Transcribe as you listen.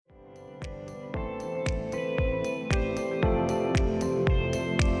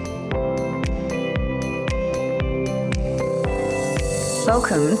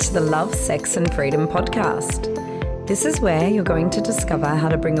Welcome to the Love, Sex and Freedom podcast. This is where you're going to discover how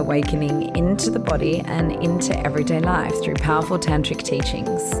to bring awakening into the body and into everyday life through powerful tantric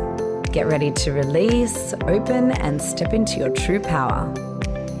teachings. Get ready to release, open and step into your true power.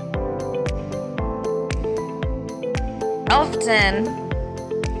 Often,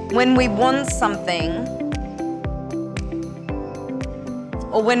 when we want something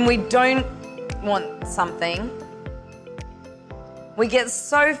or when we don't want something, we get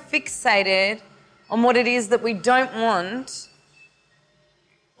so fixated on what it is that we don't want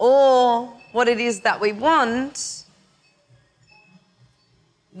or what it is that we want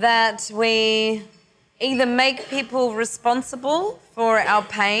that we either make people responsible for our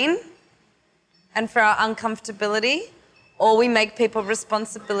pain and for our uncomfortability, or we make people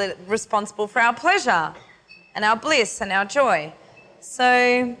responsible for our pleasure and our bliss and our joy.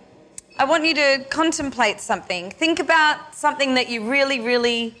 So I want you to contemplate something. Think about something that you really,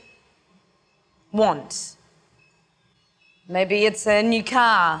 really want. Maybe it's a new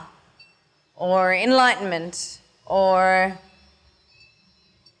car, or enlightenment, or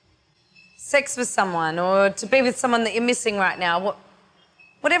sex with someone, or to be with someone that you're missing right now.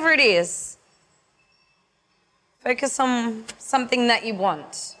 Whatever it is, focus on something that you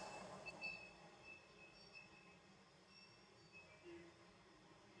want.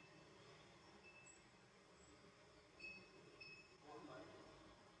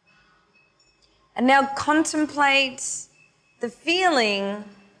 And now contemplate the feeling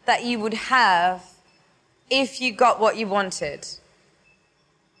that you would have if you got what you wanted.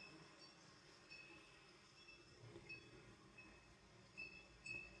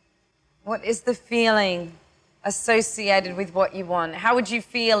 What is the feeling associated with what you want? How would you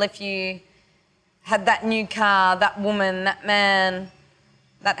feel if you had that new car, that woman, that man,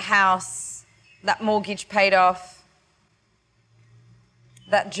 that house, that mortgage paid off,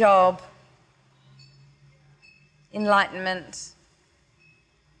 that job? Enlightenment.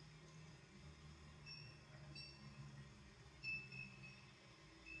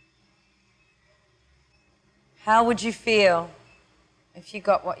 How would you feel if you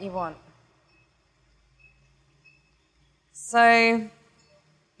got what you want? So,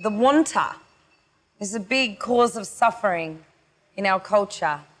 the wanter is a big cause of suffering in our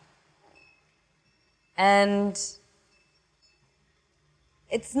culture. And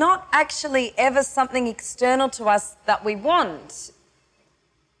it's not actually ever something external to us that we want.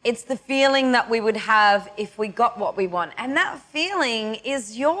 It's the feeling that we would have if we got what we want. And that feeling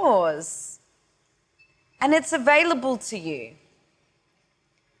is yours. And it's available to you.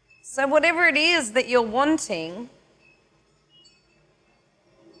 So whatever it is that you're wanting,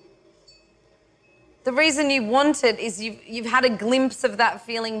 the reason you want it is you've had a glimpse of that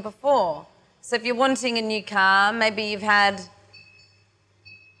feeling before. So if you're wanting a new car, maybe you've had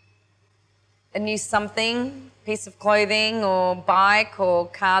a new something, piece of clothing or bike or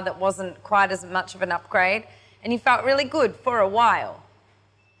car that wasn't quite as much of an upgrade, and you felt really good for a while.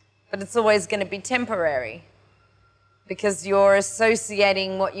 But it's always going to be temporary because you're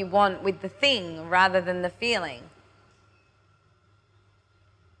associating what you want with the thing rather than the feeling.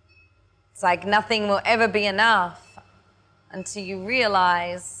 It's like nothing will ever be enough until you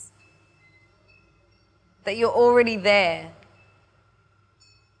realize that you're already there.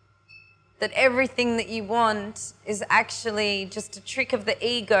 That everything that you want is actually just a trick of the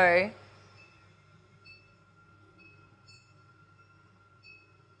ego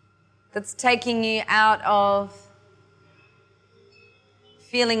that's taking you out of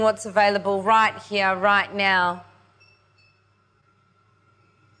feeling what's available right here, right now.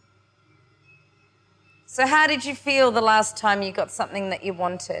 So how did you feel the last time you got something that you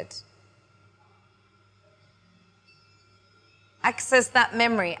wanted? Access that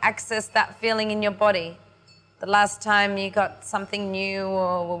memory, access that feeling in your body. The last time you got something new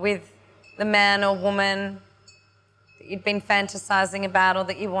or were with the man or woman that you'd been fantasizing about or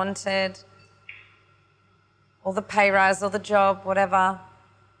that you wanted, or the pay rise or the job, whatever.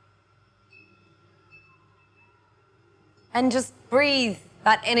 And just breathe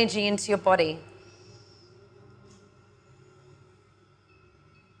that energy into your body.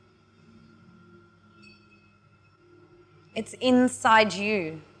 It's inside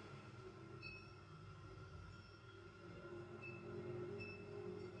you.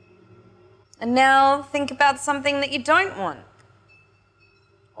 And now think about something that you don't want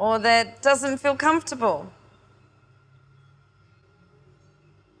or that doesn't feel comfortable.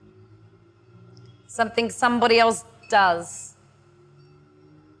 Something somebody else does,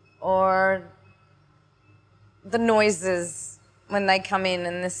 or the noises when they come in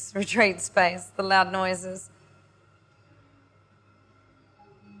this retreat space, the loud noises.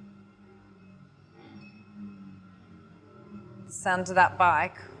 sound of that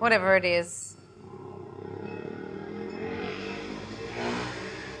bike, whatever it is.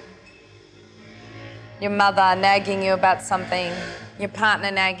 Your mother nagging you about something, your partner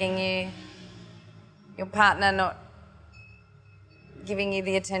nagging you, your partner not giving you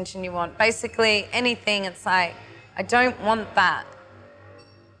the attention you want. Basically, anything, it's like, I don't want that.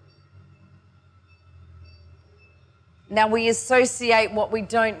 Now, we associate what we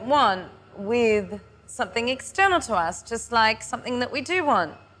don't want with something external to us, just like something that we do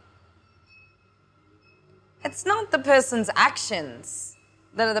want. It's not the person's actions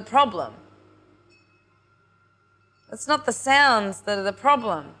that are the problem. It's not the sounds that are the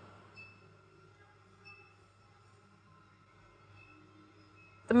problem.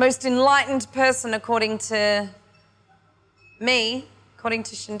 The most enlightened person, according to me, according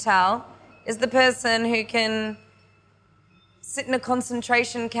to Chantal, is the person who can sit in a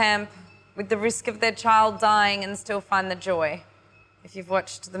concentration camp with the risk of their child dying and still find the joy. If you've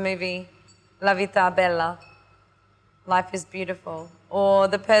watched the movie La Vita Bella, Life is Beautiful. Or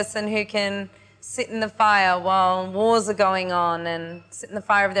the person who can sit in the fire while wars are going on and sit in the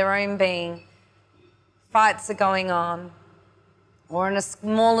fire of their own being, fights are going on. Or on a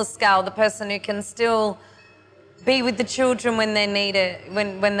smaller scale, the person who can still be with the children when they're needed,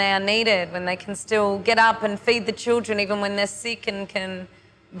 when they are needed, when they can still get up and feed the children even when they're sick and can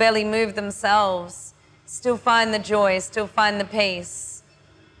barely move themselves, still find the joy, still find the peace.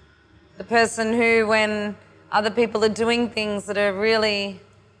 The person who, when other people are doing things that are really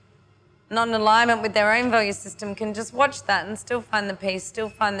not in alignment with their own value system, can just watch that and still find the peace, still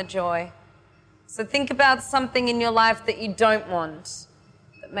find the joy. So think about something in your life that you don't want.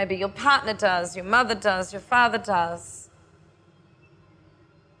 Maybe your partner does, your mother does, your father does.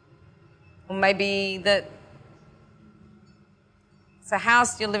 Or maybe that it's a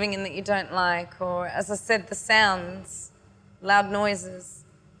house you're living in that you don't like, or, as I said, the sounds, loud noises.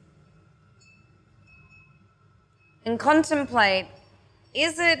 And contemplate,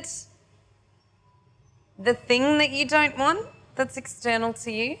 is it the thing that you don't want that's external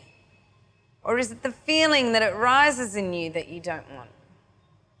to you? Or is it the feeling that it rises in you that you don't want?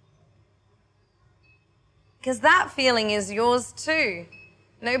 Because that feeling is yours too,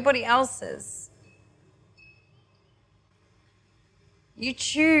 nobody else's. You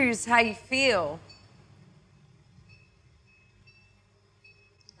choose how you feel.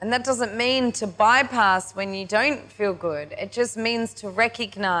 And that doesn't mean to bypass when you don't feel good. It just means to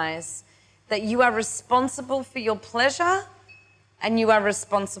recognize that you are responsible for your pleasure and you are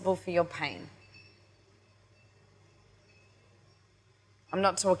responsible for your pain. I'm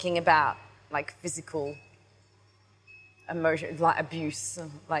not talking about like physical emotion, like abuse,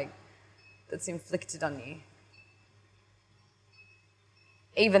 like that's inflicted on you.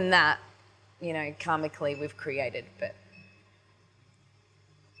 Even that, you know, karmically we've created, but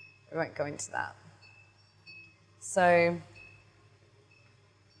we won't go into that. So,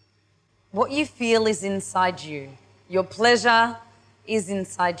 what you feel is inside you. Your pleasure is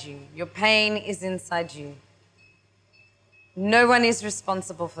inside you. Your pain is inside you. No one is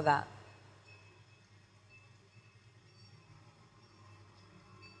responsible for that.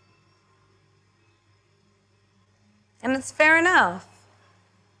 And it's fair enough.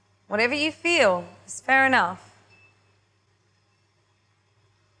 Whatever you feel is fair enough.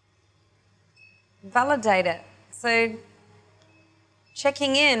 Validate it. So,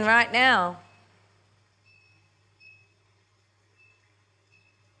 checking in right now.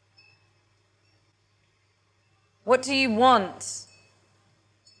 What do you want?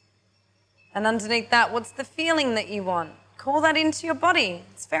 And underneath that, what's the feeling that you want? Call that into your body.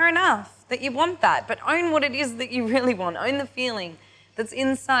 It's fair enough that you want that, but own what it is that you really want. Own the feeling that's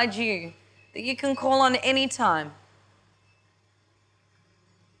inside you that you can call on any time.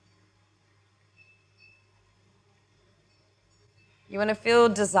 You want to feel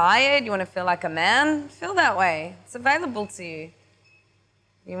desired? You want to feel like a man? Feel that way. It's available to you.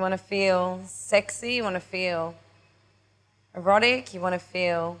 You want to feel sexy? You want to feel erotic? You want to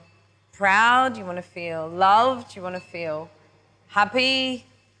feel proud? You want to feel loved? You want to feel happy?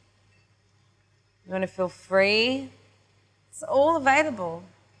 You want to feel free? It's all available.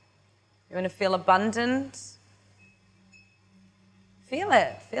 You want to feel abundant? Feel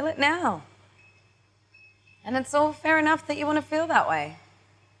it. Feel it now. And it's all fair enough that you want to feel that way.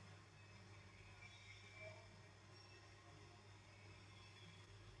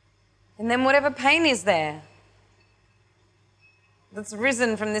 And then whatever pain is there that's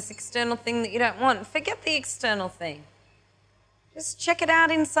risen from this external thing that you don't want, forget the external thing. Just check it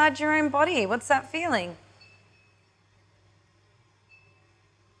out inside your own body. What's that feeling?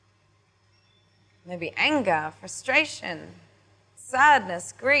 Maybe anger, frustration,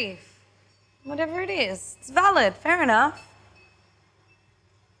 sadness, grief, whatever it is. It's valid, fair enough.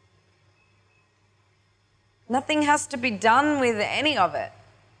 Nothing has to be done with any of it.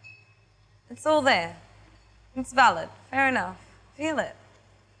 It's all there. It's valid, fair enough. Feel it.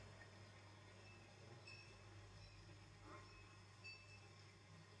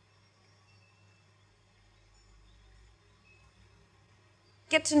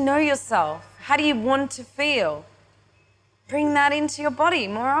 Get to know yourself. How do you want to feel? Bring that into your body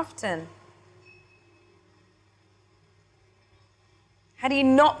more often. How do you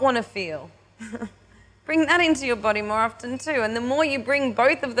not want to feel? Bring that into your body more often too. And the more you bring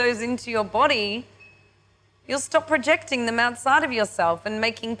both of those into your body, you'll stop projecting them outside of yourself and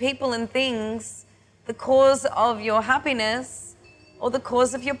making people and things the cause of your happiness or the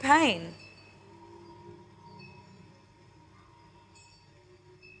cause of your pain.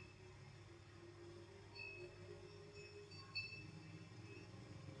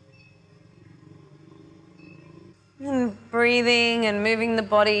 And breathing and moving the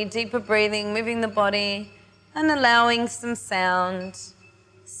body, deeper breathing, moving the body, and allowing some sound.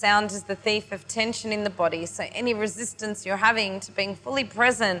 Sound is the thief of tension in the body, so any resistance you're having to being fully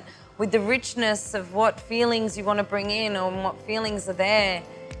present with the richness of what feelings you want to bring in or what feelings are there,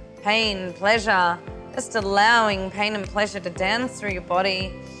 pain, pleasure, just allowing pain and pleasure to dance through your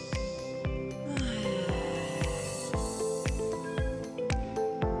body.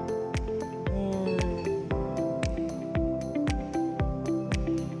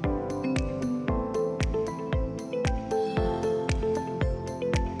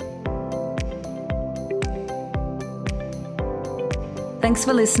 Thanks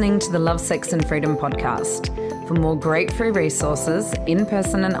for listening to the Love, Sex and Freedom podcast. For more great free resources,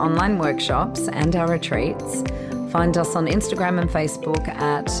 in-person and online workshops, and our retreats, find us on Instagram and Facebook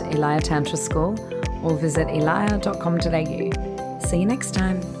at Elia Tantra School or visit elia.com.au. See you next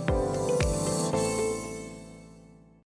time.